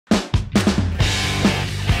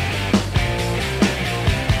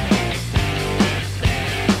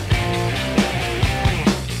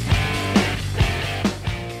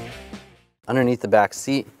Underneath the back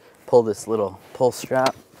seat, pull this little pull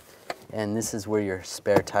strap, and this is where your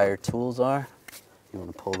spare tire tools are. You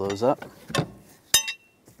want to pull those up.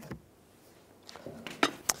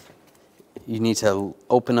 You need to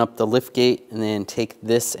open up the lift gate and then take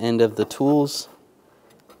this end of the tools,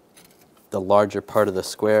 the larger part of the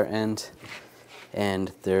square end,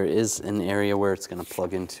 and there is an area where it's going to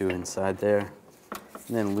plug into inside there.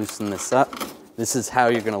 And then loosen this up. This is how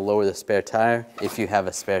you're going to lower the spare tire if you have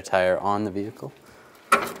a spare tire on the vehicle.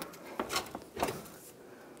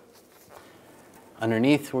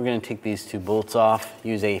 Underneath, we're going to take these two bolts off.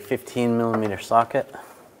 Use a 15mm socket.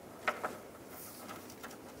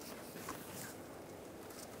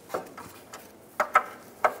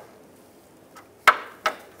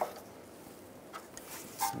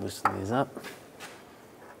 Loosen these up.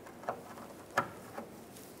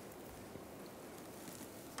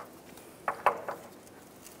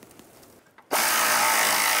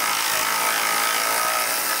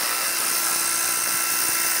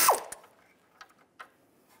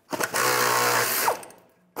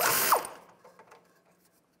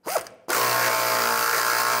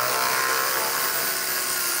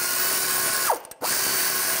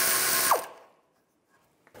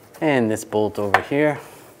 And this bolt over here,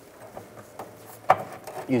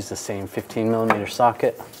 use the same 15mm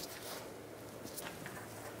socket. Take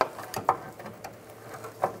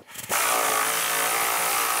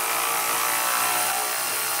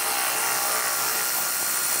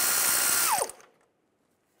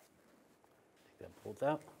that bolt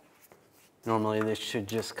out. Normally this should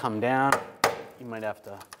just come down. You might have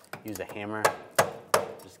to use a hammer.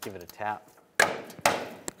 Just give it a tap.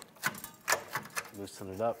 Loosen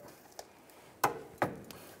it up.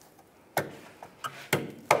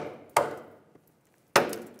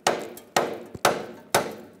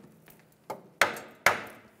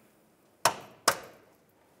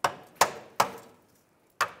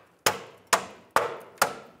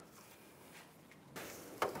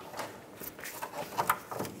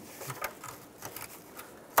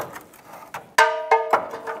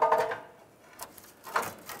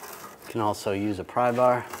 You can also use a pry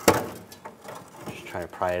bar. Just try to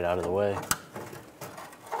pry it out of the way.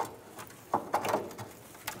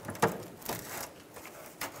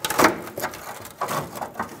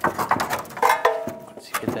 Once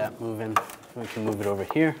you get that moving, we can move it over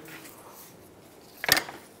here.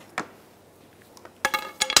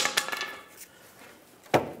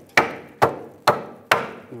 I'm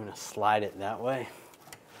going to slide it that way,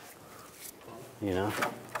 you know.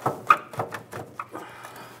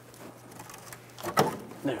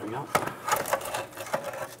 There we go.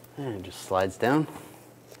 And it just slides down.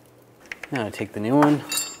 Now I take the new one,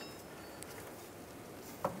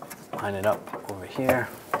 line it up over here.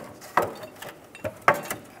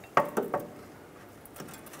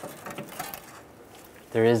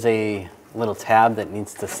 There is a little tab that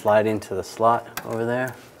needs to slide into the slot over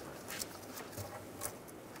there.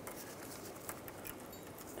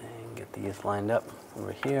 And get these lined up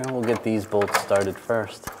over here. We'll get these bolts started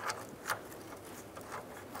first.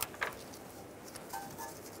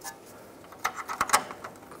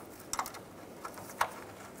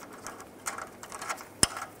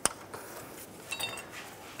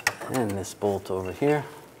 And this bolt over here.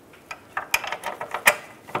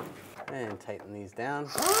 And tighten these down.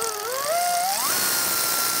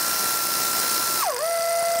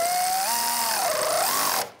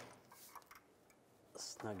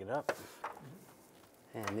 Snug it up.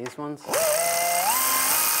 And these ones.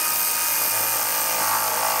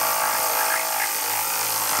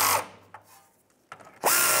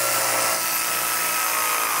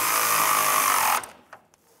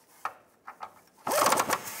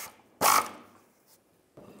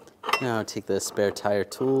 Now take the spare tire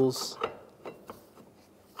tools.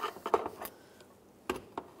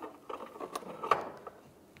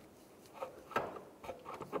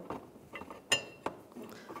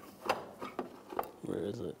 Where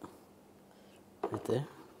is it? Right there.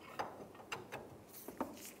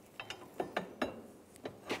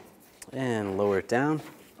 And lower it down,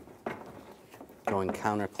 going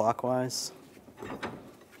counterclockwise.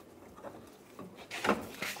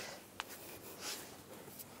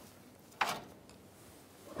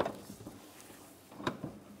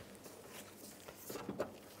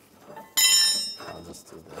 I'll just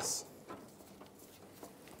do this.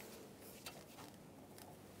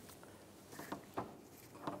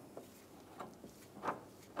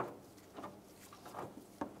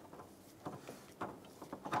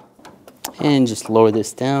 And just lower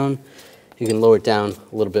this down. You can lower it down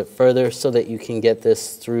a little bit further so that you can get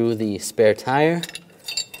this through the spare tire.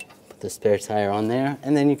 Put the spare tire on there,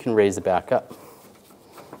 and then you can raise it back up.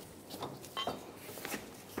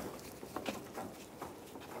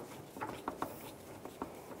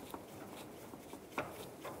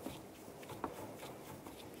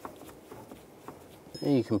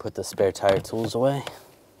 And you can put the spare tire tools away,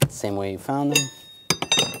 same way you found them.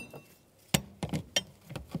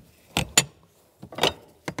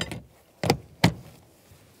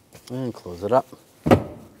 And close it up.